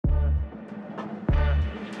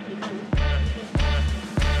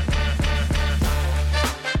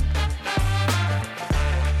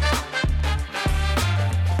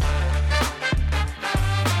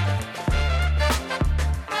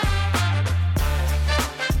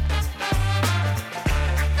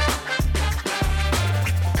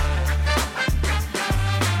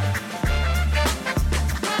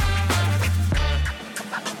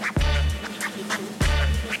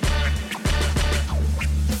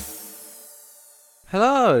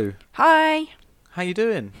Hello. Hi. How you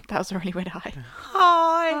doing? That was a really weird hi.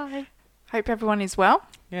 Hi. Hi. Hope everyone is well.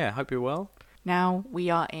 Yeah, hope you're well. Now we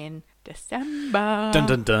are in December. Dun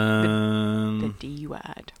dun dun. The D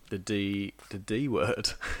word. The D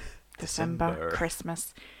word. December.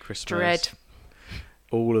 Christmas. Christmas. Dread.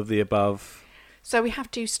 All of the above. So we have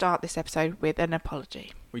to start this episode with an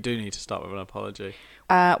apology. We do need to start with an apology.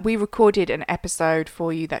 We recorded an episode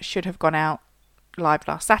for you that should have gone out live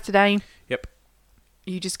last Saturday. Yep.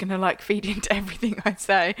 You're just going to feed into everything I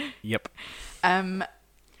say. Yep.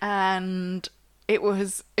 And it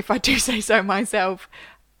was, if I do say so myself,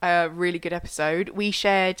 a really good episode. We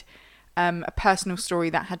shared a personal story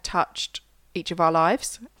that had touched each of our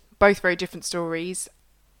lives, both very different stories,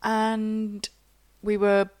 and we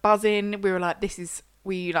were buzzing. We were like,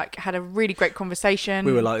 we had a really great conversation.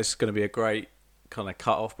 We were like, this is going to be a great kind of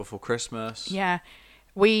cut off before Christmas. Yeah.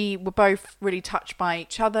 We were both really touched by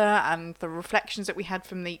each other and the reflections that we had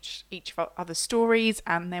from each of our other stories,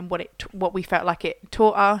 and then what we felt like it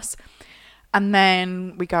taught us. And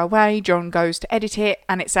then we go away, John goes to edit it,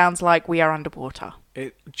 and it sounds like we are underwater.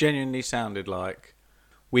 It genuinely sounded like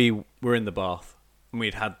we were in the bath and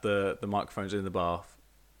we'd had the microphones in the bath.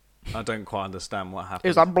 I don't quite understand what happened. It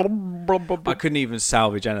was like... Blah, blah, blah, blah. I couldn't even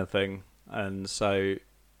salvage anything, and so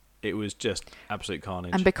it was just absolute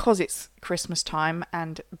carnage. And because it's Christmas time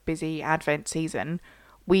and busy Advent season,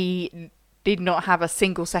 we did not have a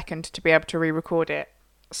single second to be able to re-record it.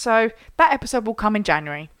 So that episode will come in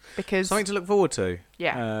January because... Something to look forward to.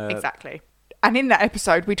 Yeah, exactly. And in that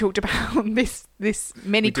episode, we talked about this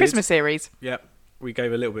mini Christmas series. Yep. We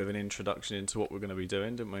gave a little bit of an introduction into what we're going to be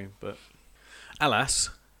doing, didn't we? But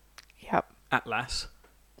alas. Yep. Atlas.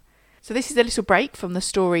 So this is a little break from the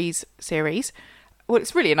stories series. Well,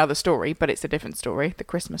 it's really another story, but it's a different story, the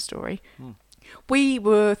Christmas story. We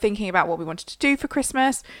were thinking about what we wanted to do for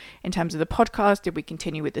Christmas in terms of the podcast. Did we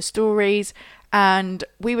continue with the stories? And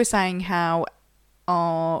we were saying how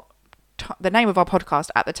the name of our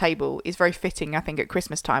podcast, At the Table, is very fitting, I think, at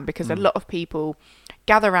Christmas time because a lot of people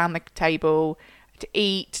gather around the table to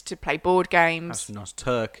eat, to play board games. Have some nice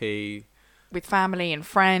turkey. With family and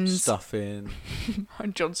friends. Stuffing.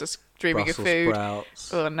 And John's just dreaming Brussels of food.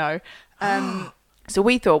 Sprouts. Oh, no. So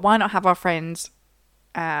we thought, why not have our friends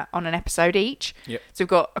on an episode each? Yep. So we've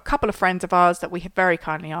got a couple of friends of ours that we have very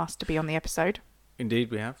kindly asked to be on the episode. Indeed,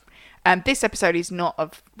 we have. This episode is not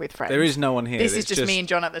with friends. There is no one here. This is just me and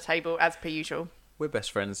John at the table, as per usual. We're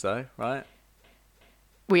best friends, though, right?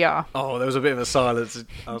 We are. Oh, there was a bit of a silence.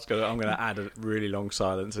 I'm going to add a really long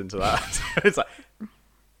silence into that. It's like,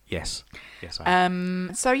 yes, I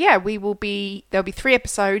am. So yeah, there'll be 3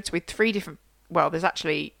 episodes with 3 different. Well, there's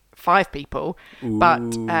actually 5 people,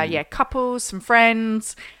 but couples, some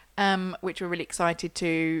friends, which we're really excited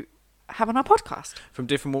to have on our podcast. From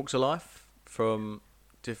different walks of life, from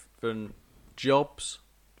different jobs,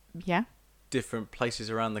 Yeah. different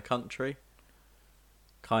places around the country,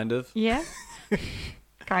 kind of. Yeah.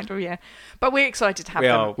 Kind of, yeah. But we're excited to have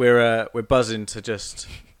them. We're buzzing to just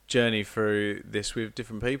journey through this with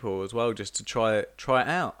different people as well, just to try it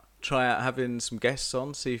out. Try out having some guests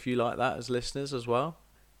on, see if you like that as listeners as well.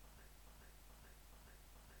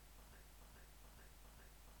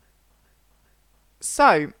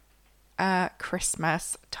 So,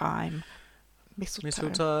 Christmas time.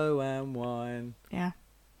 Mistletoe and wine. Yeah.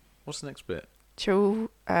 What's the next bit? Children.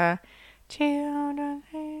 No,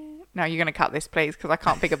 you're going to cut this, please, because I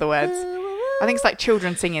can't think of the words. I think it's like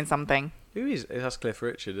children singing something. Who is it? That's Cliff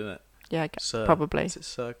Richard, isn't it? Yeah, Sir. probably. Is it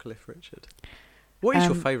Sir Cliff Richard? What is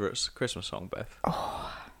your favourite Christmas song, Beth?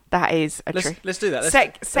 Oh, that is a trick. Let's do that.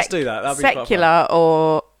 Let's do that. That'd be secular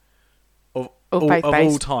or of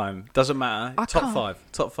faith-based. all time. Doesn't matter. Top five.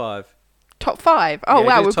 Top 5? Oh, Yeah,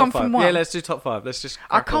 wow, do we've top gone five. from 1. Yeah, let's do top 5. Let's just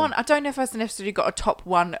I don't know if I've necessarily got a top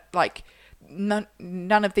 1. None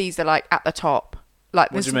of these are at the top. What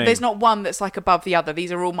do you mean? There's not one that's above the other.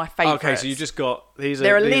 These are all my favourites. Okay, so you just got these.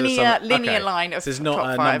 They're a linear line of so there's not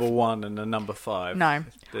top a 5. number 1 and a number 5. No.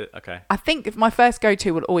 Okay. I think my first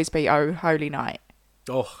go-to will always be "Oh Holy Night."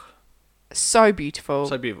 Oh, so beautiful.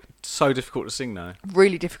 so beautiful. So difficult to sing though.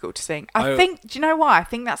 Really difficult to sing. I think. Do you know why? I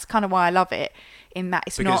think that's kind of why I love it. In that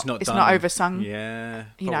it's not oversung. Yeah.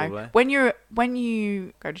 You probably. know, when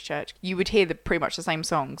you go to church, you would hear pretty much the same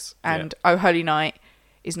songs. And "Oh Holy Night"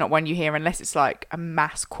 is not one you hear unless it's like a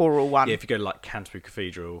mass choral one. Yeah, if you go to Canterbury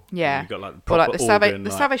Cathedral. Yeah. You've got the or proper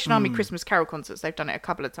the Salvation Army Christmas Carol concerts. They've done it a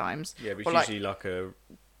couple of times. Yeah, but it's usually a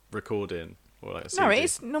recording or a CD. No,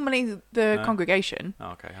 it's normally the congregation.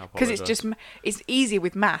 Oh, okay, because it's easier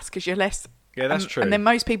with mass because you're less. Yeah, that's true. And then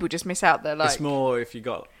most people just miss out. They're it's more if you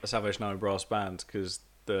got a Salvation Army brass band because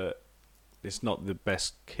it's not the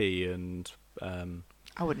best key and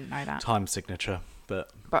I wouldn't know that. time signature.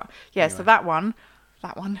 But yeah, anyway. so that one.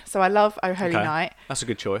 So I love Oh Holy Okay. Night. That's a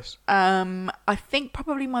good choice. I think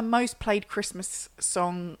probably my most played Christmas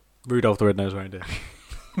song Rudolph the Red-Nosed Reindeer.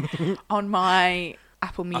 on my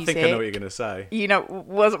Apple I Music. think I know what you're going to say. You know,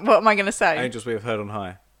 what am I going to say? Angels We Have Heard on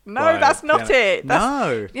High. No, by that's not Piano- it. That's,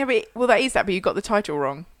 No. Yeah, but that is that, but you got the title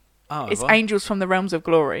wrong. Oh, It's what? Angels from the Realms of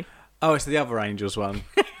Glory. Oh, it's the other Angels one.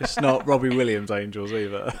 It's not Robbie Williams Angels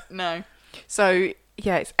either. No. So,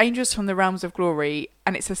 yeah, it's Angels from the Realms of Glory,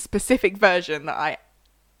 and it's a specific version that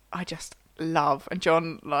I just love. And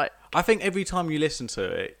John, like... I think every time you listen to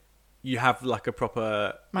it, you have like a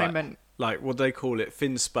proper... Moment. Like what do they call it?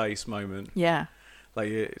 Thin space moment. Yeah.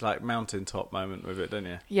 Like mountaintop moment with it, don't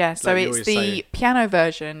you? Yeah, so Like you it's always the say- piano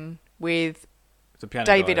version with... It's the piano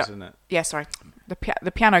David- guys, isn't it? Yeah, sorry.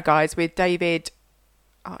 The piano guys with David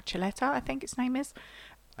Archuleta, I think his name is.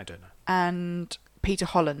 I don't know. And Peter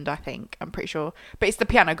Holland, I think. I'm pretty sure. But it's the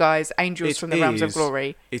piano guys, Angels from the Realms of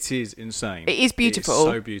Glory. It is insane. It is beautiful.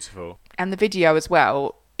 It's so beautiful. And the video as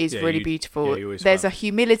well is Yeah, really beautiful. you always There's find- a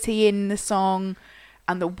humility in the song,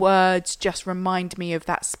 and the words just remind me of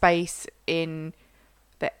that space in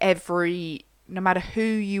that no matter who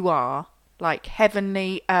you are, like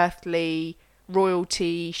heavenly, earthly,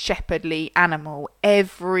 royalty, shepherdly, animal,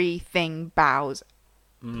 everything bows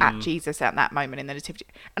at Jesus at that moment in the nativity.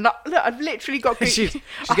 And look, I've literally got she's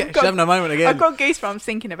having a moment again. I've got goosebumps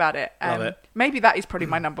thinking about it. Love it. Maybe that is probably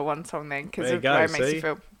my number one song then, because There you of go, how it makes see? you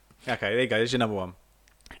feel. Okay, there you go. There's your number one.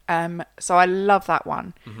 So I love that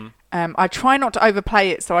one. Mm-hmm. I try not to overplay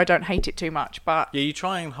it so I don't hate it too much, but Yeah, you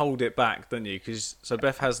try and hold it back, don't you? So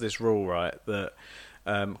Beth has this rule, right, that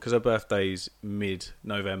because her birthday's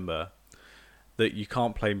mid-November, that you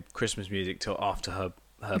can't play Christmas music till after her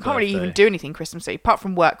you can't really even do anything Christmassy, apart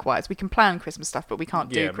from work-wise. We can plan Christmas stuff, but we can't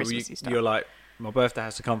do but Christmassy stuff. You're like, my birthday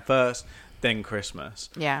has to come first, then Christmas.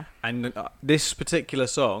 Yeah. And this particular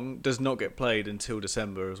song does not get played until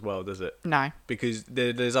December as well, does it? No. Because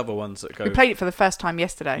there's other ones that go... We played it for the first time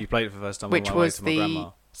yesterday, You played it for the first time which on my way was to my the grandma.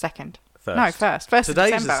 second. First. No, first. First of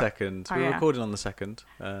Today's December. the second. Oh, We're yeah. recording on the second.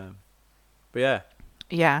 But yeah.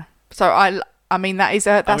 Yeah. So I mean, that's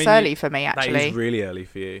early for me, actually. That is really early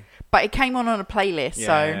for you. But it came on a playlist, Yeah,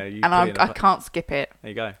 so... you And put it in I can't skip it. There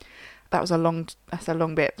you go. That's a long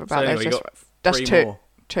bit about So anyway, those. you got That's three more.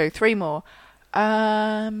 three more.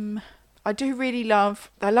 I do really love.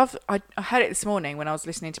 I heard it this morning when I was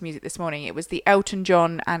listening to music this morning. It was the Elton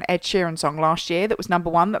John and Ed Sheeran song last year that was number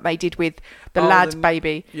one that they did with the Lad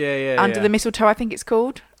Baby. Yeah. Under the Mistletoe, I think it's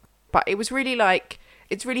called. But it was really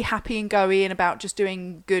it's really happy and goey and about just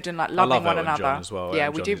doing good and like I loving love one Elton another. John as well. Yeah,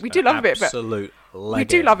 Elton we John do. is We do love a bit, but absolute legend. we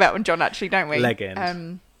do love Elton John, actually, don't we?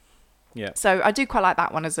 Legend. Yeah. So I do quite like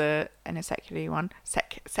that one as a secularly one.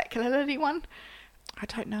 Secularly one? I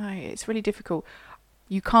don't know. It's really difficult.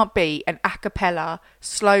 You can't beat an a cappella,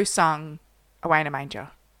 slow sung Away in a Manger.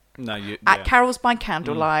 No, At Carols by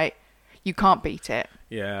Candlelight, you can't beat it.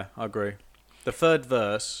 Yeah, I agree. The third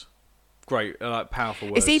verse, great, like powerful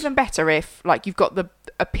words. It's even better if like you've got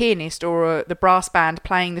a pianist or the brass band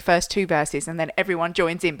playing the first two verses and then everyone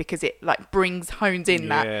joins in because it like hones in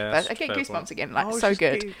that. that's I get fair goosebumps point. again. Like Oh, so just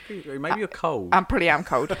good. Maybe you're cold. I probably am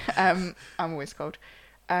cold. I'm always cold.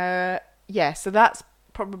 Yeah, so that's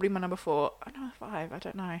probably my number 4. Oh, number 5. I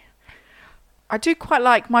don't know. I do quite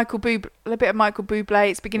like a bit of Michael Bublé.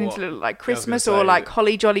 It's beginning What? to look like I was Christmas gonna or say like that-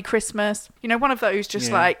 Holly Jolly Christmas. You know, one of those just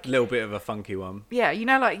Yeah, like, a little bit of a funky one. yeah, you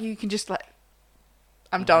know, like you can just like,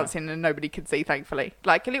 I'm dancing and nobody can see, thankfully.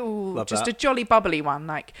 Like a little, Love just that. a jolly bubbly one,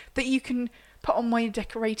 like that you can put on while you're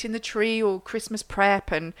decorating the tree or Christmas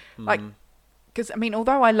prep and like, because I mean,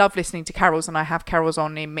 although I love listening to carols and I have carols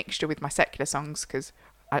on in mixture with my secular songs because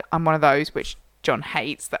I'm one of those which John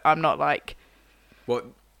hates, that I'm not like, What?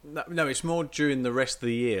 No, it's more during the rest of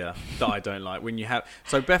the year that I don't like. When you have...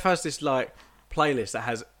 So Beth has this like playlist that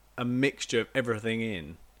has a mixture of everything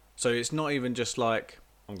in. So it's not even just like...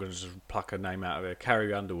 I'm going to just pluck a name out of it.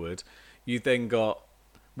 Carrie Underwood. You've then got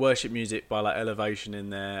worship music by like Elevation in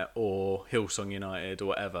there or Hillsong United or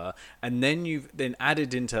whatever. And then you've then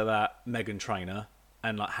added into that Meghan Trainor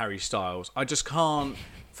and like Harry Styles. I just can't...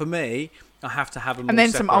 For me, I have to have them and all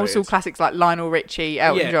then some old school separated. classics like Lionel Richie,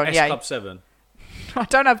 Elton John. S Yeah, Club 7. I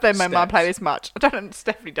don't have them in my Steps. playlist much.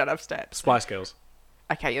 Definitely don't have Steps. Spice Girls.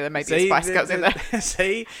 Okay, yeah, there may be a Spice Girls in there.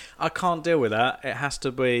 See, I can't deal with that. It has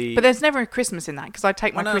to be. But there's never a Christmas in that because I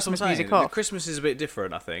take my I know, that's what I'm Christmas music saying. off. Christmas is a bit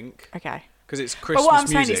different, I think, Okay. because it's Christmas But what I'm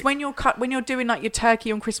music. saying is when you're doing like your turkey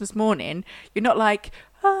on Christmas morning, you're not like,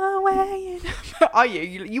 oh, where you are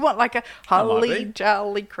you? You want like a holly be.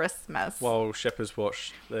 jolly Christmas. While shepherds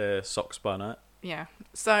wash their socks by night. Yeah.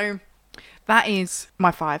 So That is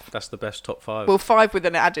my 5. That's the best top 5. Well, 5 with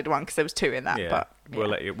an added one because there was 2 in that. yeah, But we'll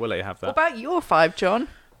let you have that. What about your 5, John?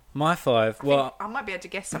 My 5. Well, I might be able to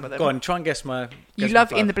guess some of them. go on, try and guess my. You guess my love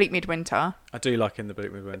 5. In the Bleak Midwinter. I do like In the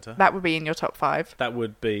Bleak Midwinter. That would be in your top 5. That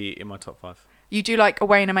would be in my top 5. You do like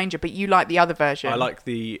Away in a Manger, but you like the other version. I like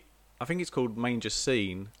the. I think it's called Manger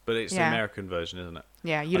Scene, but it's the Yeah. American version, isn't it?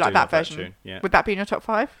 Yeah, you I like do that love version. tune, yeah. Would that be in your top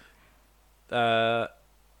 5? Yeah,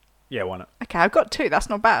 why not? Okay, I've got 2. That's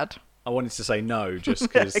not bad. I wanted to say no, just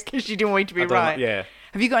because. Because you didn't want it to be right. Yeah.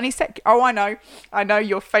 Have you got any Oh, I know. I know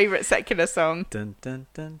your favourite secular song. Dun, dun,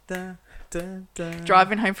 dun, dun, dun, dun.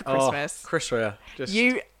 Driving Home for Christmas. Oh, Chris Rea. Just,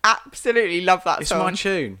 You absolutely love that it's song. my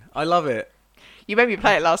tune. I love it. You made me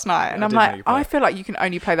play it last night, and I I'm did make like, you play I it. feel like you can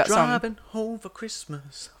only play that song. Driving home for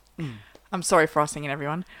Christmas. I'm sorry for us singing,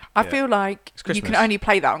 everyone. I Yeah. feel like It's you can Christmas. only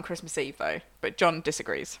play that on Christmas Eve, though. But John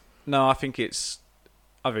disagrees. No, I think it's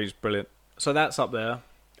brilliant. So that's up there.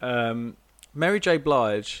 Mary J.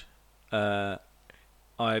 Blige.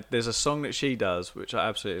 There's a song that she does which I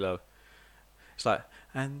absolutely love. It's like,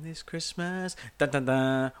 and this Christmas, dun dun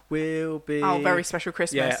dun, will be. Oh, Very Special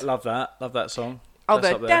Christmas. Yeah, love that. Love that song. Oh,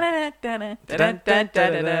 That's the up there.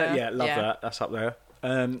 da-da-da-da-da-da-da. Yeah, love that. That's up there.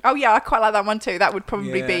 Oh yeah, I quite like that one too. That would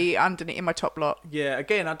probably Yeah. be underneath in my top lot. Yeah,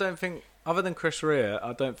 again, I don't think, other than Chris Rea,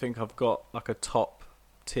 I don't think I've got like a top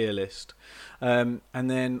tier list. And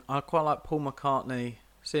then I quite like Paul McCartney,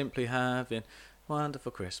 Simply Having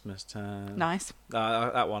Wonderful Christmas Time. Nice.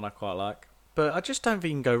 That one I quite like. But I just don't think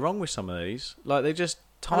you can go wrong with some of these. Like, they're just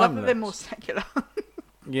I love timeless. that they're more secular.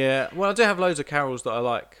 Yeah, well, I do have loads of carols that I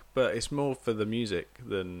like, but it's more for the music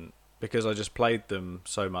than because I just played them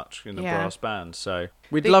so much in the Yeah. brass band. So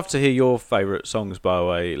we'd love to hear your favourite songs, by the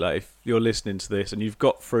way. Like, if you're listening to this and you've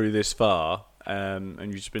got through this far, and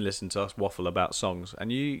you've just been listening to us waffle about songs,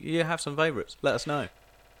 and you have some favourites, let us know.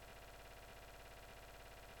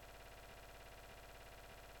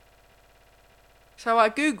 So I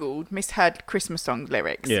googled misheard Christmas song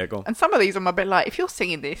lyrics. Yeah, go on. And some of these I'm a bit like, if you're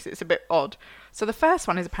singing this, it's a bit odd. So the first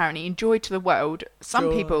one is apparently "Enjoy to the World." Some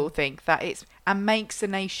Joy. people think that it's "and makes the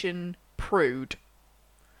nation prude,"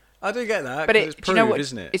 I do get that, but it's do you know Prove, what?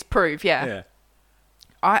 isn't it? It's "prove," yeah. Yeah.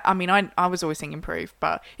 I mean, I was always singing "prove,"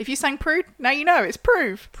 but if you sang "prude," now you know it's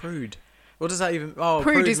 "prove." Prude. What does that even... Oh,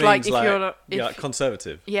 Prude is means like if you're... yeah, if- like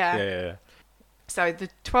conservative. Yeah. Yeah. So the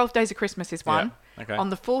 12 Days of Christmas is one. Yeah, okay. On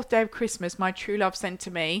the 4th day of Christmas, my true love sent to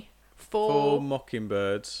me 4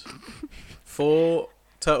 mockingbirds, 4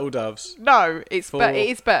 turtle doves, No, it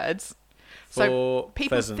is birds. 4 So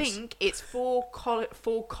people pheasants, think it's four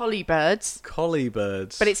collie birds, collie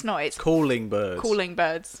birds, but it's not. It's calling birds. calling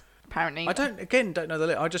birds. Apparently, I don't know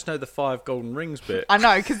the. I just know the 5 golden rings bit. I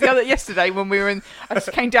know because yesterday when we were in, I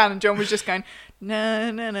just came down and John was just going na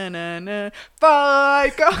na na na na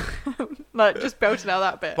 5 like just belting out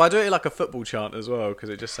that bit. But I do it like a football chant as well because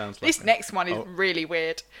it just sounds like This next one is Oh. really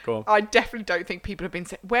weird. Go on. I definitely don't think people have been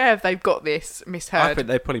saying, where have they got this I misheard? think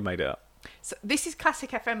they probably made it up. So this is Classic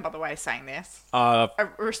FM, by the way, saying this. Uh, A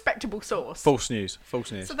respectable source. false news.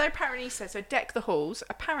 False news. So they apparently said, so deck the halls.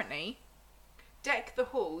 Apparently, deck the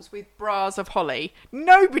halls with bras of holly.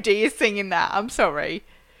 Nobody is singing that. I'm sorry.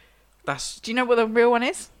 That's Do you know what the real one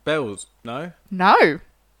is? bells. No. No.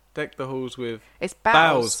 Deck the halls with It's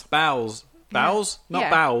bowels. bowels. Bowels. Not Yeah.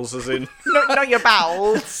 bowels, as in Not your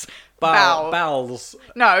bowels. Bow. bowels.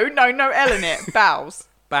 No L in it. Bowels.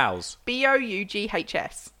 Bowels.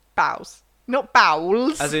 Boughs. Bowels. Not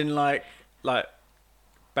bowels. As in like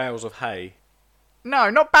bales of hay. No,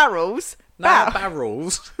 not barrels. No, Bow-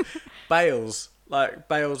 barrels. Bales. Like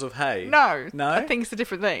bales of hay. No. No? I think it's a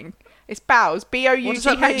different thing. It's bowels. Boughs. What does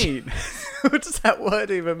that mean? What does that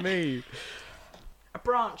word even mean? A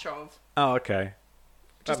branch of. Oh, okay.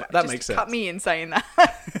 Just, that just makes cut sense. me in saying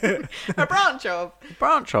that. A branch of.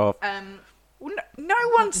 Branch off. Well, no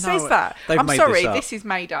one says No, that. they've I'm made sorry, this up. this is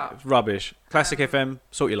made up. It's rubbish. Classic FM,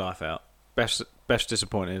 sort your life out. Best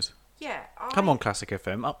disappointers. Yeah. Come on, Classic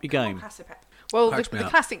FM, up your game. Well, the Cracks me up.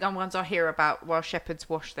 classic ones I hear about while shepherds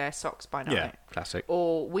wash their socks by night. Yeah, classic.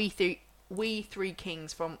 Or we three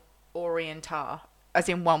kings from Orientar, as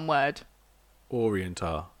in one word.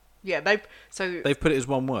 Orientar. Yeah, they've They've put it as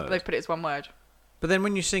one word. put it as one word. But then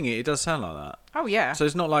when you sing it, it does sound like that. Oh yeah. So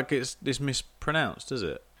it's not like it's mispronounced, is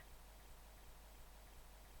it?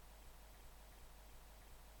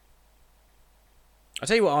 I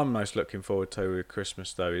tell you what I'm most looking forward to with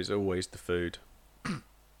Christmas though is always the food.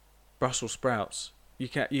 Brussels sprouts.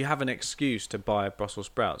 You have an excuse to buy Brussels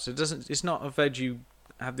sprouts. It's not a veg you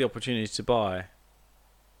have the opportunity to buy.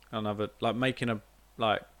 Another like making a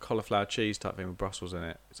like cauliflower cheese type thing with Brussels in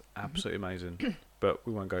it. It's absolutely amazing. But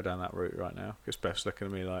we won't go down that route right now because Beth's looking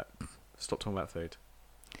at me like, stop talking about food.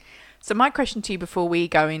 So my question to you before we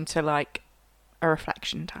go into like a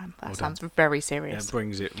reflection time. That sounds very serious. It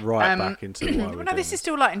brings it right back into why we're no, doing this is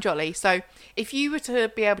still light and jolly. So if you were to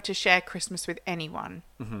be able to share Christmas with anyone,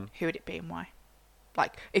 Mm-hmm. who would it be and why?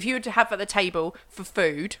 Like, if you were to have at the table for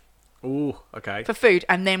food, Ooh, okay.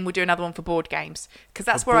 and then we'll do another one for board games, because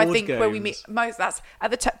that's For where I board think where we games. meet most. That's at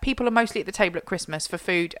the people are mostly at the table at Christmas for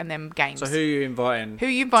food and then games. So who are you inviting? Who are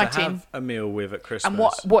you To inviting? have a meal with at Christmas?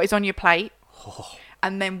 And what is on your plate?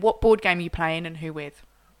 And then what board game are you playing and who with?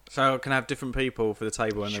 So can I have different people for the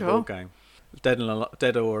table and Sure. the board game?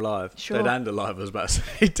 Dead or alive? Sure. Dead and alive, I was about to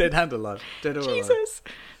say. Dead and alive. Dead or alive. Jesus.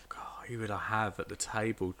 God, who would I have at the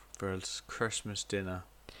table for a Christmas dinner?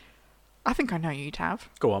 I think I know who you'd have.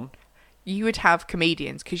 Go on. You would have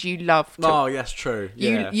comedians because you love to. Oh, yes, true.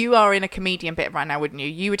 Yeah. You are in a comedian bit right now, wouldn't you?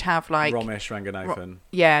 You would have like Ramesh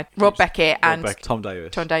Ranganathan. Rob Beckett and Tom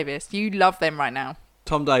Davis. Tom Davis. You love them right now.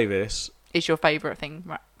 Tom Davis. Is your favourite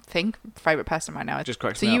favourite person right now? Just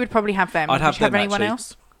cracks so me you up. would probably have them. I'd have would you have them, anyone actually.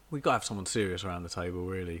 else? We've got to have someone serious around the table,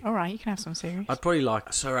 really. All right, you can have some serious. I'd probably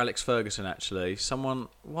like Sir Alex Ferguson, actually. Someone...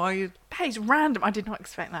 Why you... That is random. I did not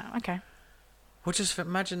expect that. Okay. Well, just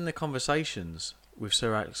imagine the conversations with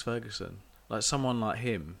Sir Alex Ferguson. Like, someone like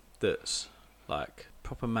him that's, like,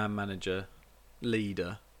 proper man manager,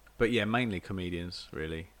 leader. But, yeah, mainly comedians,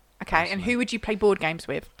 really. Okay, and Personally. who would you play board games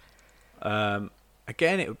with?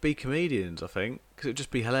 Again, it would be comedians, I think, because it would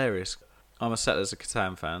just be hilarious. I'm a Settlers of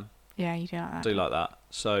Catan fan. Yeah, you do like that. I do like that.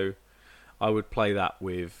 So, I would play that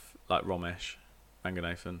with, like, Ramesh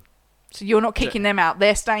Ranganathan. So you're not kicking them out.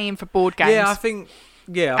 They're staying for board games. Yeah, I think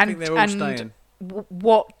they're all staying.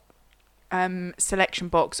 What selection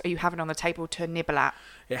box are you having on the table to nibble at?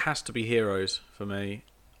 It has to be Heroes for me.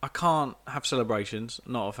 I can't have Celebrations.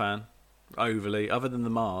 Not a fan. Overly. Other than the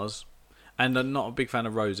Mars. And I'm not a big fan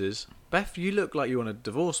of Roses. Beth, you look like you want to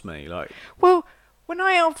divorce me. Like, Well, when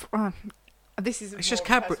I this is It's just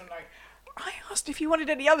more of a Cadbury- personal note. I asked if you wanted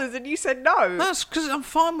any others and you said no. that's because I'm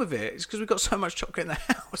fine with it. It's because we've got so much chocolate in the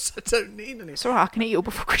house. I don't need any. It's alright, I can eat it all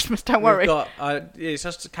before Christmas, don't We've worry. got, it's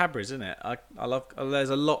just Cadbury's, isn't it? I love. There's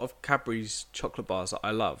a lot of Cadbury's chocolate bars that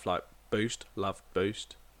I love, like Boost, love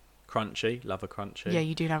Boost, Crunchy, love a Crunchy. Yeah,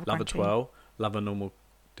 you do love a Love a Crunchy. Twirl, love a normal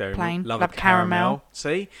Dairy Plain, Milk, love a caramel.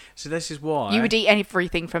 See, so this is why You would eat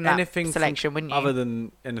everything from that anything selection, wouldn't you? other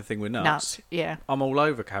than anything with nuts. nuts. Yeah. I'm all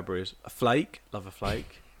over Cadbury's. A flake, love a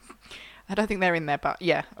flake. I don't think they're in there, but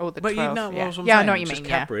yeah, all the But 12. you know yeah. what I'm yeah, I saying. know what you Just mean,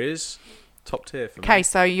 yeah. Cadbury's, top tier for me. Okay,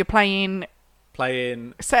 so you're playing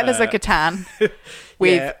Playing Settlers of Catan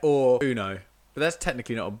with... yeah, or Uno. But that's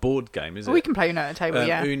technically not a board game, is it? Well, we can play Uno at the table,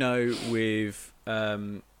 yeah. Uno with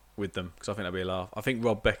them, because I think that'd be a laugh. I think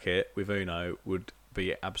Rob Beckett with Uno would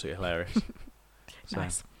be absolutely hilarious. So,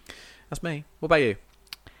 Nice. that's me. What about you?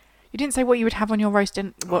 You didn't say what you would have on your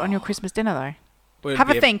on your Christmas dinner, though. Well,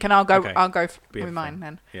 Have a think, and I'll go. okay. I'll go Be a with mine thing.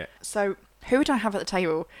 then. Yeah. So, who would I have at the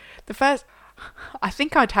table? The first, I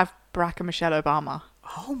think I'd have Barack and Michelle Obama.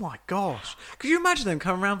 Oh my gosh! Could you imagine them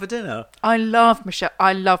coming round for dinner? I love Michelle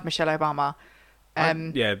Obama.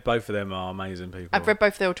 Yeah, both of them are amazing people. I've read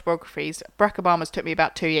both their autobiographies. Barack Obama's took me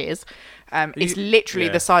about 2 years. It's You- literally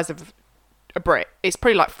yeah. the size of a brick. It's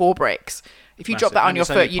probably like 4 bricks. If you drop Massive. that on And your it's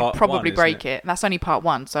only foot, you'd part probably one, break isn't it. That's only part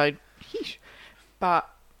 1. So, yeesh. But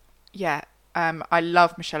yeah, I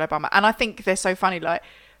love Michelle Obama, and I think they're so funny. Like,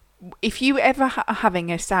 if you ever are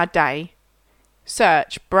having a sad day,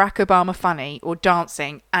 search Barack Obama funny or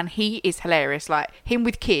dancing, and he is hilarious. Like him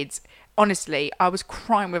with kids. Honestly, I was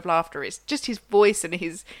crying with laughter. It's just his voice and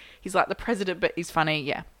he's like the president, but he's funny.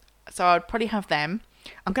 Yeah. So I'd probably have them.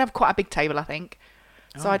 I'm gonna have quite a big table, I think.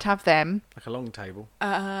 So Oh. I'd have them. Like a long table.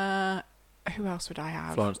 Who else would I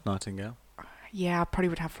have? Florence Nightingale. Yeah, I probably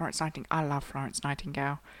would have Florence Nightingale. I love Florence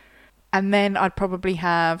Nightingale. And then I'd probably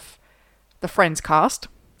have the Friends cast.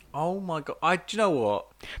 Oh my god! Do you know what?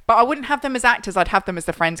 But I wouldn't have them as actors. I'd have them as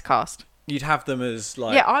the Friends cast. You'd have them as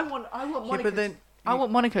like. Yeah, I want Monica. but then I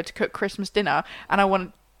want Monica to cook Christmas dinner, and I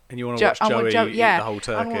want and you want to watch I want Joey eat yeah, the whole I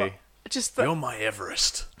turkey. want just You're my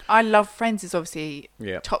Everest. I love Friends. Is obviously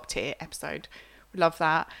Yeah. top tier episode. Love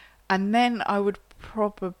that. And then I would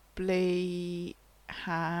probably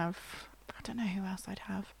have. I don't know who else I'd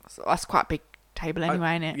have. So that's quite a big table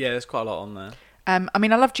anyway, isn't it? Yeah, there's quite a lot on there. I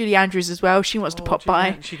mean, I love Julie Andrews as well. She wants to pop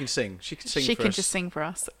by. She can sing. She can sing. She for can us. just sing for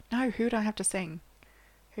us. No, who do I have to sing?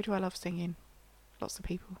 Who do I love singing? Lots of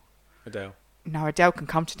people. Adele. No, Adele can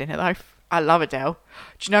come to dinner though. I love Adele.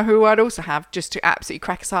 Do you know who I'd also have just to absolutely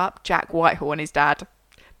crack us up? Jack Whitehall and his dad.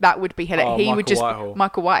 That would be hilarious. Oh, He would Michael just Whitehall.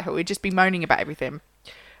 Michael Whitehall would just be moaning about everything.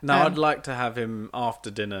 No, I'd like to have him after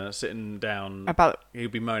dinner sitting down. He'll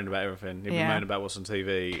be moaning about everything. He'll be moaning about what's on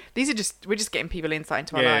TV. We're just getting people insight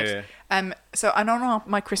into our lives. Yeah. So, and on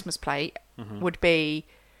my Christmas plate would be,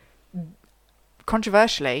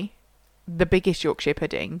 controversially, the biggest Yorkshire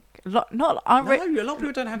pudding. A lot of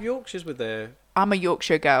people don't have Yorkshires with their... I'm a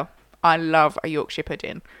Yorkshire girl. I love a Yorkshire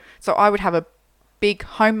pudding. So I would have a big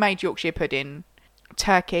homemade Yorkshire pudding,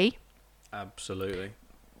 turkey. Absolutely.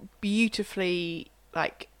 Beautifully,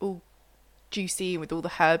 like, all juicy with all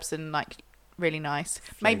the herbs and, like, really nice.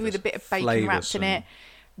 Maybe with a bit of bacon wrapped in it.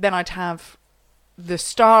 Then I'd have the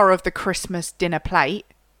star of the Christmas dinner plate,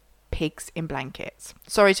 pigs in blankets.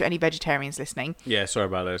 Sorry to any vegetarians listening. Yeah, sorry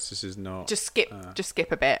about this. This is not... Just skip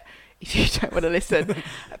a bit if you don't want to listen.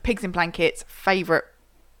 Pigs in blankets, favourite.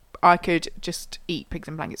 I could just eat pigs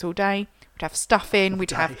in blankets all day. We'd have stuffing.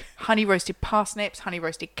 We'd have honey roasted parsnips, honey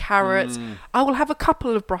roasted carrots. I will have a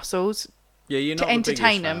couple of Brussels to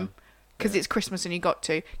entertain them because it's Christmas and you got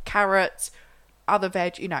to. Carrots, other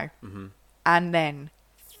veg, and then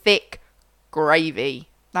thick gravy.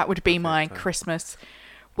 That would be my Christmas.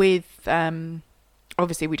 With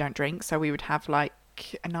obviously we don't drink, so we would have like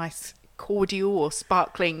a nice cordial or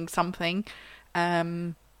sparkling something,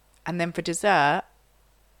 and then for dessert,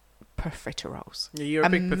 profiteroles. Yeah, you're a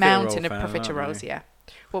big mountain of profiteroles. Yeah.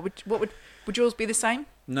 What would yours be the same?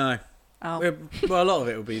 No. Oh. Well, a lot of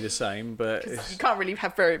it will be the same, but you can't really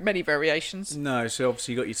have very many variations. No, so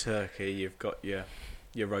obviously you got your turkey, you've got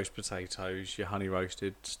your roast potatoes, your honey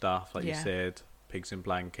roasted stuff, like you said, pigs in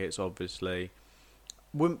blankets, obviously.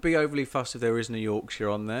 Wouldn't be overly fussed if there isn't a Yorkshire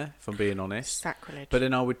on there, if I'm being honest. Sacrilege. But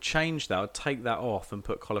then I would change that. I'd take that off and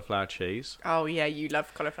put cauliflower cheese. Oh, yeah, you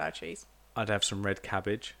love cauliflower cheese. I'd have some red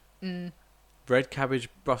cabbage. Red cabbage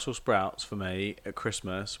Brussels sprouts for me at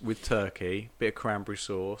Christmas with turkey, bit of cranberry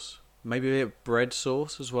sauce, maybe a bit of bread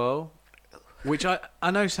sauce as well, which I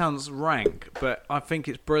know sounds rank, but I think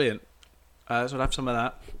it's brilliant. So I'd have some of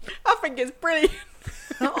that. I think it's brilliant.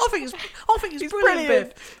 I think it's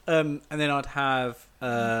brilliant. And then I'd have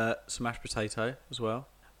some mashed potato as well.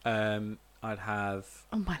 I'd have...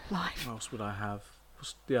 Oh, my life. What else would I have?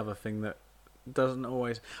 What's the other thing that doesn't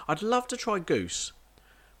always... I'd love to try goose.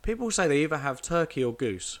 People say they either have turkey or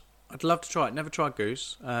goose. I'd love to try it. Never tried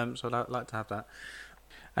goose, so I'd like to have that.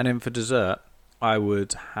 And then for dessert, I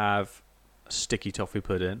would have sticky toffee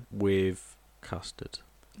pudding with custard.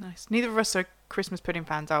 Nice. Neither of us are Christmas pudding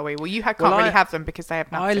fans, are we? Well, you can't really have them because they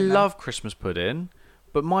have nuts in them. I love Christmas pudding,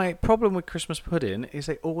 but my problem with Christmas pudding is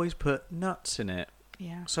they always put nuts in it.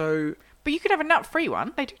 Yeah. So... But you could have a nut-free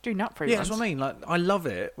one. They do nut-free ones. Yeah, that's what I mean. Like, I love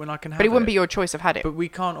it when I can have it. But it wouldn't be your choice of had it. But we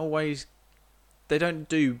can't always... They don't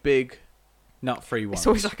do big nut-free ones. It's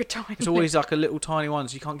always like a tiny... It's always like a little tiny one,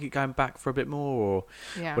 so you can't keep going back for a bit more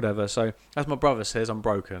or whatever. So, as my brother says, I'm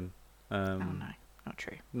broken. Oh, no. Not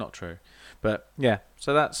true. Not true. But, yeah.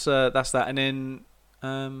 So, that's that. And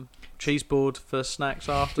then cheese board for snacks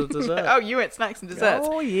after dessert. Oh, you went snacks and desserts.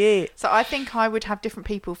 Oh, yeah. So, I think I would have different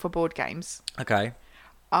people for board games. Okay.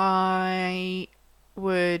 I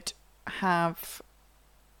would have...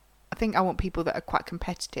 I think I want people that are quite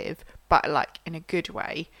competitive, but like in a good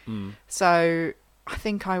way. So I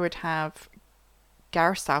think I would have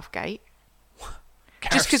Gareth Southgate.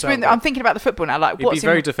 Just because I'm thinking about the football now. Like, he'd be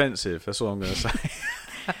very defensive. That's all I'm going to say.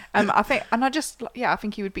 I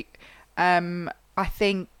think he would be. I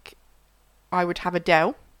think I would have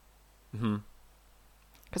Adele.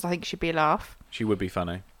 Because I think she'd be a laugh. She would be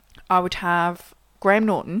funny. I would have Graham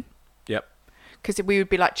Norton. Yep. Because we would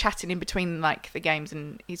be like chatting in between like the games,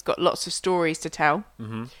 and he's got lots of stories to tell.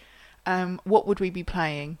 What would we be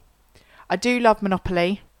playing? I do love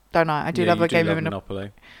Monopoly, don't I? I do love a game of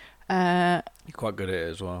Monopoly. You're quite good at it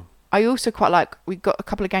as well. I also quite like... We got a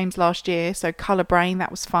couple of games last year, so Colour Brain, that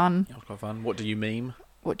was fun. That was quite fun. What do you meme?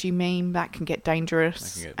 What do you meme? That can get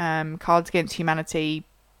dangerous. Cards Against Humanity,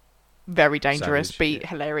 very dangerous, Savage,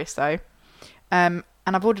 hilarious though. And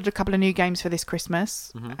I've ordered a couple of new games for this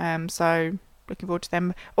Christmas. So looking forward to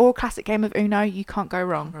them. Or a classic game of Uno, you can't go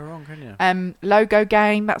wrong. Can't go wrong, can you? Logo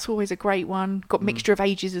game, that's always a great one. Got Mixture of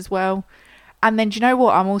Ages as well. And then do you know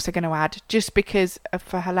what I'm also going to add? Just because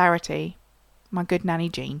for hilarity, my good nanny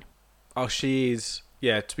Jean. Oh, she is.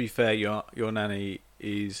 Yeah, to be fair, your nanny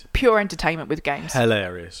is pure entertainment with games.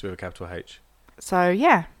 Hilarious with a capital H. So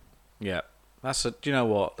yeah. Yeah, do you know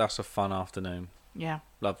what? That's a fun afternoon. Yeah.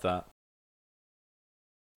 Love that.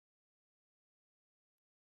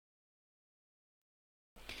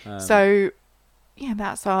 So, yeah,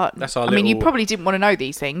 that's our. I mean, you probably didn't want to know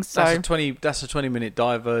these things. So that's a 20-minute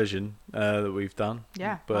diversion that we've done.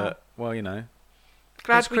 Yeah. But well, you know. Glad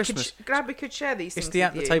glad It's we Christmas. glad we could share these It's things the with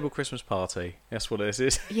at the you. table Christmas party. That's what it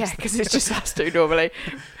is. Yeah, because it's just us two normally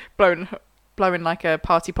blowing like a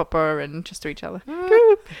party popper and just to each other.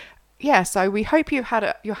 Yeah, so we hope you're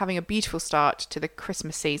having a beautiful start to the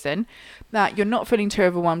Christmas season, that you're not feeling too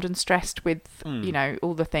overwhelmed and stressed with,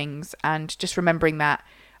 all the things, and just remembering that,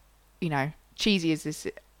 cheesy as this,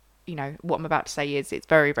 what I'm about to say is, it's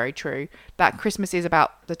very, very true, that Christmas is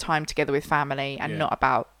about the time together with family and not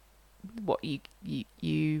about what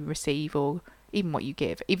you receive or even what you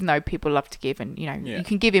give, even though people love to give and, you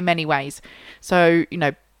can give in many ways. So,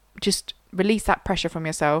 just release that pressure from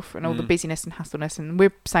yourself and all the busyness and hassleness, and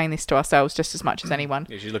we're saying this to ourselves just as much as anyone.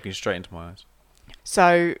 Yeah, she's looking straight into my eyes.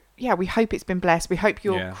 So yeah, we hope it's been blessed. We hope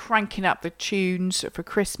you're cranking up the tunes for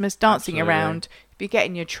Christmas, dancing around, if you're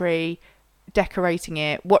getting your tree, decorating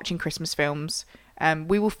it, watching Christmas films.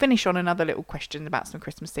 We will finish on another little question about some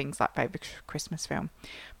Christmas things, like favourite Christmas film.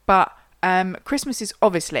 But Christmas is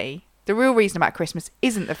obviously, the real reason about Christmas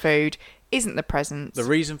isn't the food, isn't the presents. The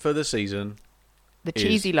reason for the season, the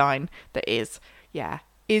cheesy line that is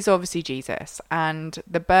obviously Jesus and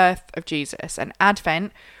the birth of Jesus. And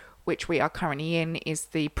Advent, which we are currently in, is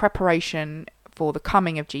the preparation for the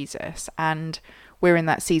coming of Jesus. And we're in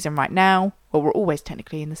that season right now. Well, we're always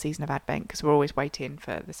technically in the season of Advent because we're always waiting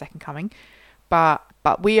for the second coming. But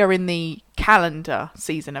we are in the calendar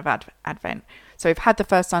season of Advent. So we've had the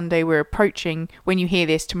first Sunday. We're approaching, when you hear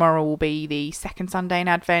this, tomorrow will be the second Sunday in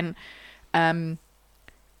Advent.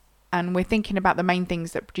 And we're thinking about the main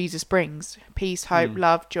things that Jesus brings: peace, hope,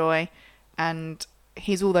 love, joy. And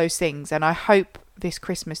he's all those things. And I hope this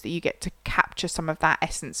Christmas that you get to capture some of that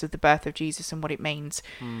essence of the birth of Jesus and what it means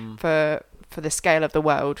for the scale of the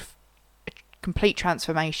world. A complete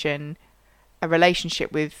transformation, a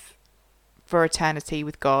relationship for eternity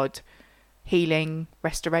with God, healing,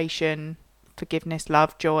 restoration, forgiveness,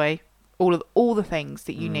 love, joy, all the things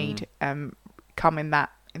that you need come in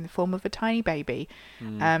the form of a tiny baby.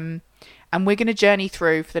 And we're going to journey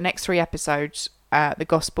through, for the next 3 episodes, the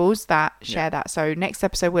Gospels that share that. So next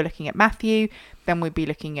episode we're looking at Matthew, then we'll be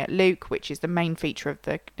looking at Luke, which is the main feature of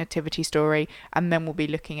the nativity story, and then we'll be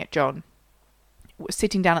looking at John. We're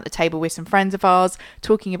sitting down at the table with some friends of ours,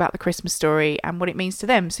 talking about the Christmas story and what it means to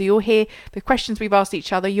them. So you'll hear the questions we've asked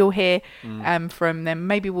each other, you'll hear from them.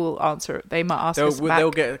 Maybe we'll answer, they might ask us back.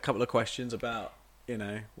 They'll get a couple of questions about,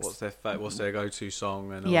 what's their go-to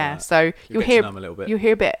song and all that. So you'll hear them a little bit. You'll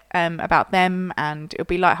hear a bit about them, and it'll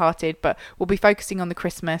be lighthearted, but we'll be focusing on the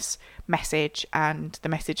Christmas message and the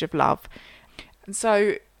message of love. And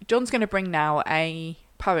so John's going to bring now a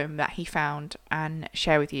poem that he found and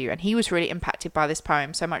share with you, and he was really impacted by this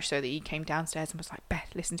poem, so much so that he came downstairs and was like,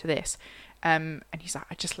 Beth, listen to this, and he's like,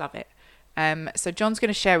 I just love it. So John's going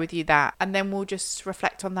to share with you that, and then we'll just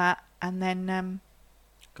reflect on that, and then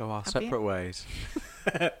go our separate ways.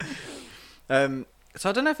 So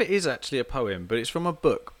I don't know if it is actually a poem, but it's from a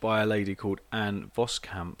book by a lady called Anne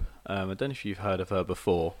Voskamp. I don't know if you've heard of her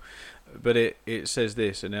before, but it says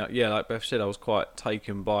this, and like Beth said, I was quite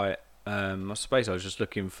taken by it. I suppose I was just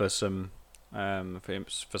looking for some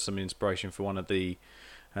inspiration for one of the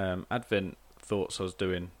Advent thoughts I was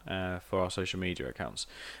doing for our social media accounts.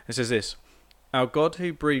 It says this: Our God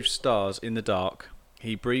who breathes stars in the dark,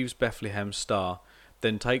 he breathes Bethlehem's star,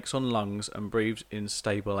 then takes on lungs and breathes in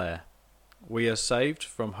stable air. We are saved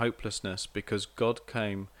from hopelessness because God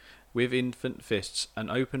came with infant fists and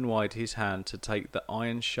opened wide his hand to take the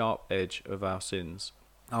iron-sharp edge of our sins.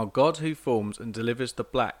 Our God who forms and delivers the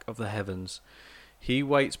black of the heavens, he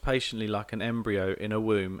waits patiently like an embryo in a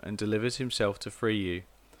womb and delivers himself to free you.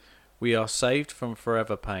 We are saved from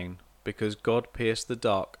forever pain because God pierced the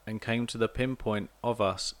dark and came to the pinpoint of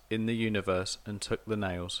us in the universe and took the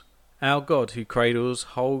nails. Our God who cradles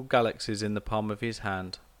whole galaxies in the palm of his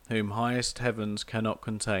hand, whom highest heavens cannot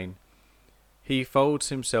contain. He folds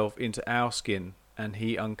himself into our skin, and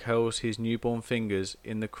he uncurls his newborn fingers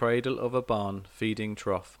in the cradle of a barn feeding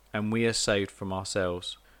trough, and we are saved from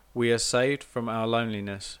ourselves. We are saved from our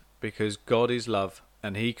loneliness, because God is love,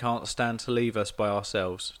 and he can't stand to leave us by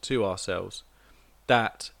ourselves, to ourselves.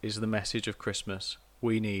 That is the message of Christmas.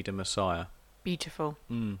 We need a Messiah. Beautiful.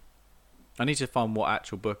 I need to find what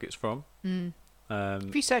actual book it's from.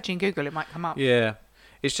 If you search in Google, it might come up. Yeah.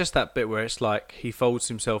 It's just that bit where it's like he folds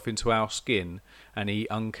himself into our skin and he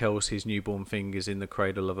uncurls his newborn fingers in the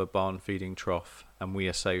cradle of a barn feeding trough, and we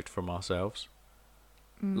are saved from ourselves.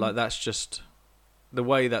 Like, that's just the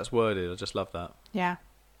way that's worded. I just love that. Yeah,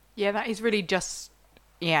 that is really just,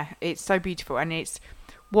 it's so beautiful. And it's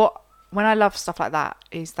when I love stuff like that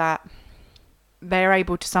is that they're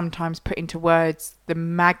able to sometimes put into words the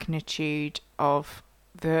magnitude of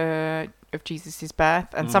the of Jesus's birth.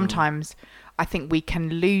 And sometimes I think we can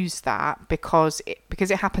lose that because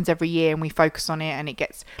it happens every year and we focus on it and it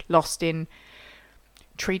gets lost in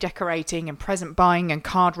tree decorating and present buying and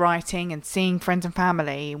card writing and seeing friends and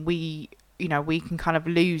family. We can kind of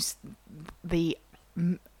lose the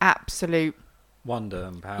absolute wonder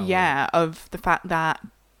and power. Yeah, of the fact that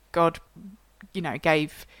God,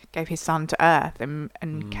 gave his son to earth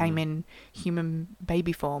and came in human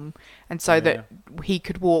baby form, and so that he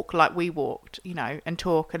could walk like we walked, and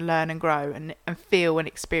talk and learn and grow and feel and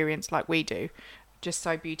experience like we do. Just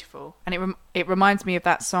so beautiful. And it reminds me of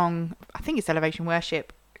that song, I think it's Elevation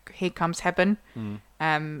Worship, Here Comes Heaven.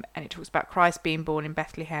 And it talks about Christ being born in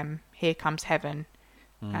Bethlehem. Here comes heaven.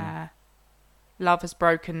 Love has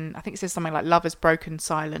broken, I think it says something like, love has broken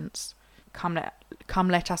silence. Come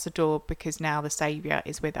let us adore, because now the Saviour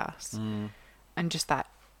is with us. And just that,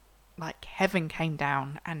 like, heaven came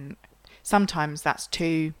down, and sometimes that's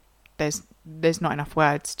too, there's not enough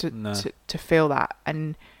words to feel that.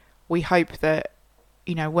 And we hope that,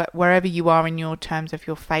 wherever you are in your terms of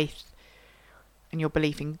your faith and your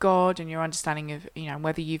belief in God and your understanding of,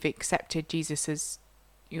 whether you've accepted Jesus as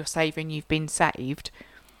your Saviour and you've been saved,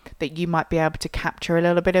 that you might be able to capture a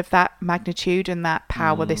little bit of that magnitude and that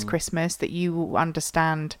power this Christmas, that you will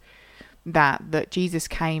understand that Jesus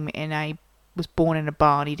was born in a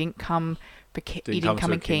barn. He didn't come he didn't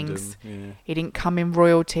come in kings. Yeah. He didn't come in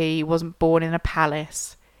royalty. He wasn't born in a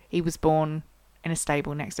palace. He was born in a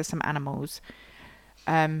stable next to some animals.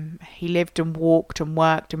 He lived and walked and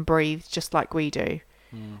worked and breathed just like we do.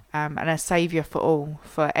 And a saviour for all,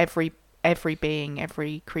 for every being,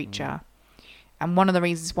 every creature. And one of the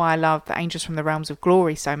reasons why I love the Angels from the Realms of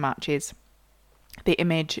Glory so much is the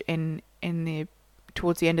image in the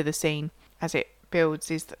towards the end of the scene, as it builds,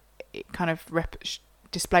 is that it kind of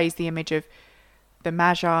displays the image of the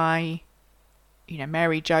Magi,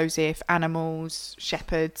 Mary, Joseph, animals,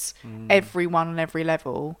 shepherds, everyone on every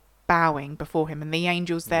level bowing before him, and the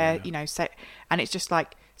angels there, and it's just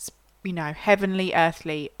like, heavenly,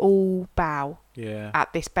 earthly, all bow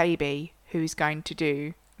at this baby who's going to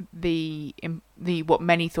do the what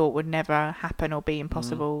many thought would never happen or be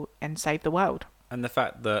impossible and save the world. And the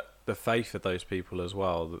fact that the faith of those people as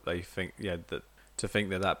well, that they think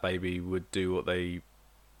that baby would do what they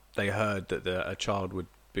heard that a child would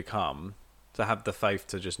become, to have the faith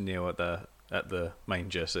to just kneel at the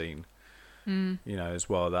manger scene, as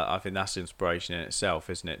well. That, I think that's inspiration in itself,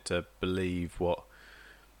 isn't it? To believe what,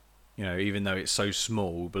 even though it's so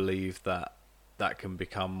small, believe that can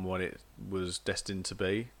become what it was destined to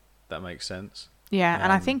be. That makes sense. Yeah,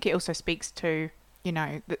 and I think it also speaks to,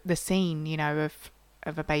 the scene,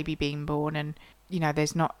 of a baby being born, and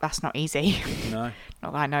that's not easy. No,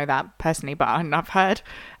 not that I know that personally, but I've heard.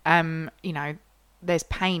 There's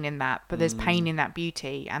pain in that, but there's pain in that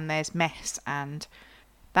beauty, and there's mess, and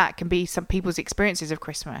that can be some people's experiences of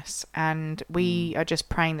Christmas. And we are just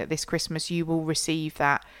praying that this Christmas you will receive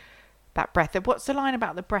that breath. What's the line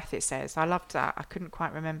about the breath it says? I loved that. I couldn't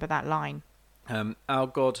quite remember that line. Our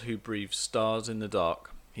God who breathes stars in the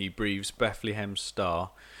dark, he breathes Bethlehem's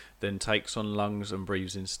star, then takes on lungs and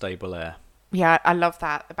breathes in stable air. Yeah, I love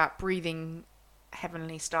that, about breathing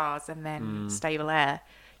heavenly stars and then stable air,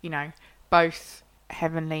 both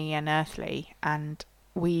heavenly and earthly. And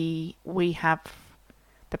we have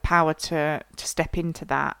the power to step into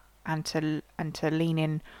that and to lean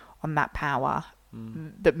in on that power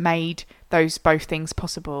that made those both things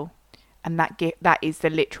possible. And that is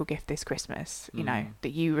the literal gift this Christmas,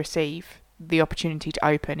 that you receive. The opportunity to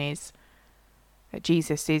open is that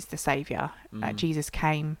Jesus is the Saviour, that Jesus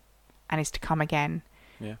came and is to come again,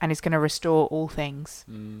 and is going to restore all things,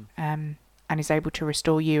 and is able to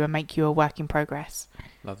restore you and make you a work in progress.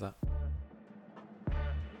 Love that.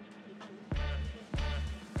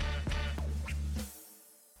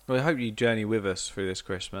 Well, I hope you journey with us through this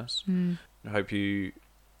Christmas. I hope you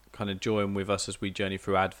kind of join with us as we journey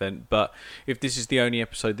through Advent. But if this is the only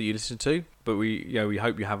episode that you listen to, but we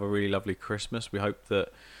hope you have a really lovely Christmas. We hope that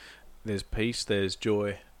there's peace, there's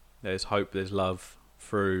joy, there's hope, there's love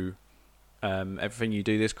through everything you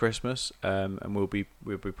do this Christmas. And we'll be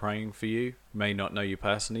praying for you. We may not know you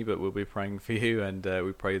personally, but we'll be praying for you. And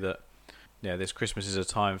we pray that this Christmas is a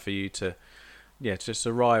time for you to just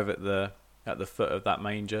arrive at the foot of that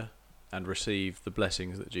manger and receive the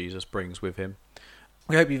blessings that Jesus brings with him.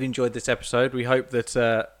 We hope you've enjoyed this episode. We hope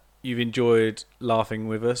that you've enjoyed laughing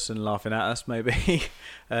with us and laughing at us, maybe,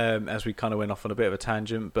 as we kind of went off on a bit of a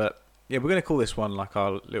tangent. But we're going to call this one like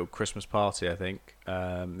our little Christmas party, I think,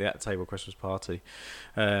 the At Table Christmas party.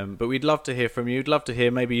 But we'd love to hear from you. We'd love to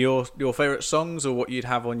hear maybe your favourite songs or what you'd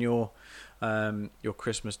have on your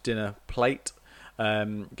Christmas dinner plate.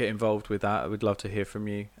 get involved with that. We'd love to hear from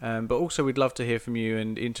you. But also we'd love to hear from you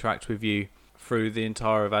and interact with you through the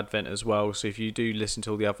entire of Advent as well. So if you do listen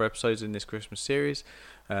to all the other episodes in this Christmas series,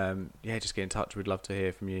 just get in touch. We'd love to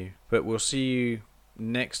hear from you. But we'll see you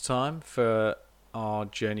next time for our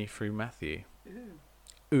journey through Matthew.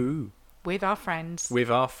 Ooh. With our friends.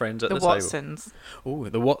 With our friends at the Watsons. table. Ooh,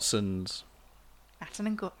 the Watsons. Natalie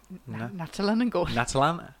and Gordon.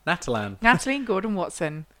 Natalan. Natalie and Gordon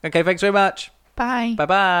Watson. Okay, thanks very much. Bye.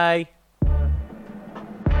 Bye-bye.